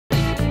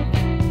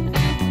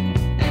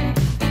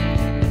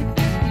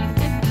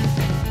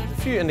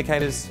few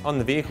indicators on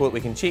the vehicle that we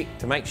can check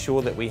to make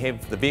sure that we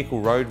have the vehicle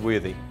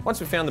roadworthy. Once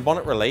we've found the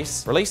bonnet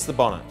release the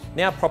bonnet.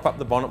 Now prop up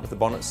the bonnet with the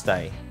bonnet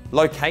stay.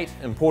 Locate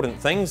important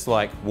things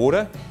like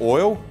water,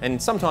 oil, and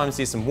sometimes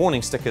there's some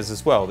warning stickers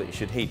as well that you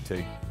should heed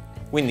to.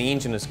 When the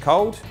engine is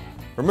cold,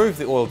 remove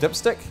the oil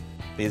dipstick.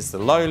 There's the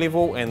low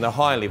level and the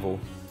high level,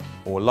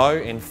 or low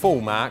and full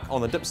mark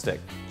on the dipstick.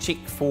 Check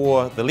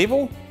for the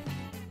level.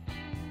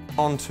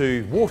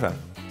 Onto water.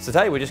 So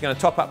today we're just going to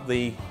top up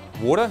the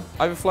water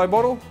overflow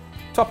bottle,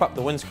 top up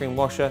the windscreen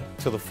washer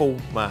to the full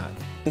mark.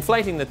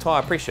 Inflating the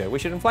tyre pressure. We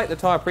should inflate the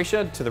tyre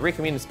pressure to the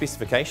recommended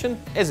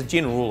specification. As a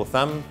general rule of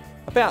thumb,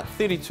 about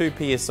 32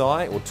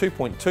 psi or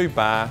 2.2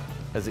 bar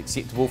is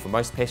acceptable for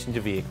most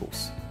passenger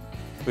vehicles.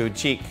 We would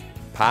check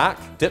park,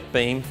 dip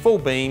beam, full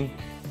beam,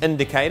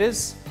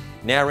 indicators.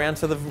 Now around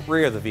to the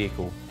rear of the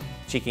vehicle.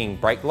 Checking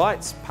brake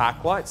lights,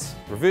 park lights,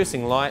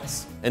 reversing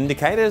lights,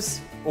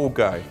 indicators, all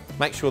go.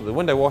 Make sure the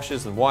window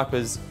washers and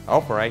wipers are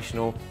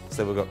operational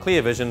so we've got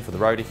clear vision for the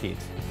road ahead.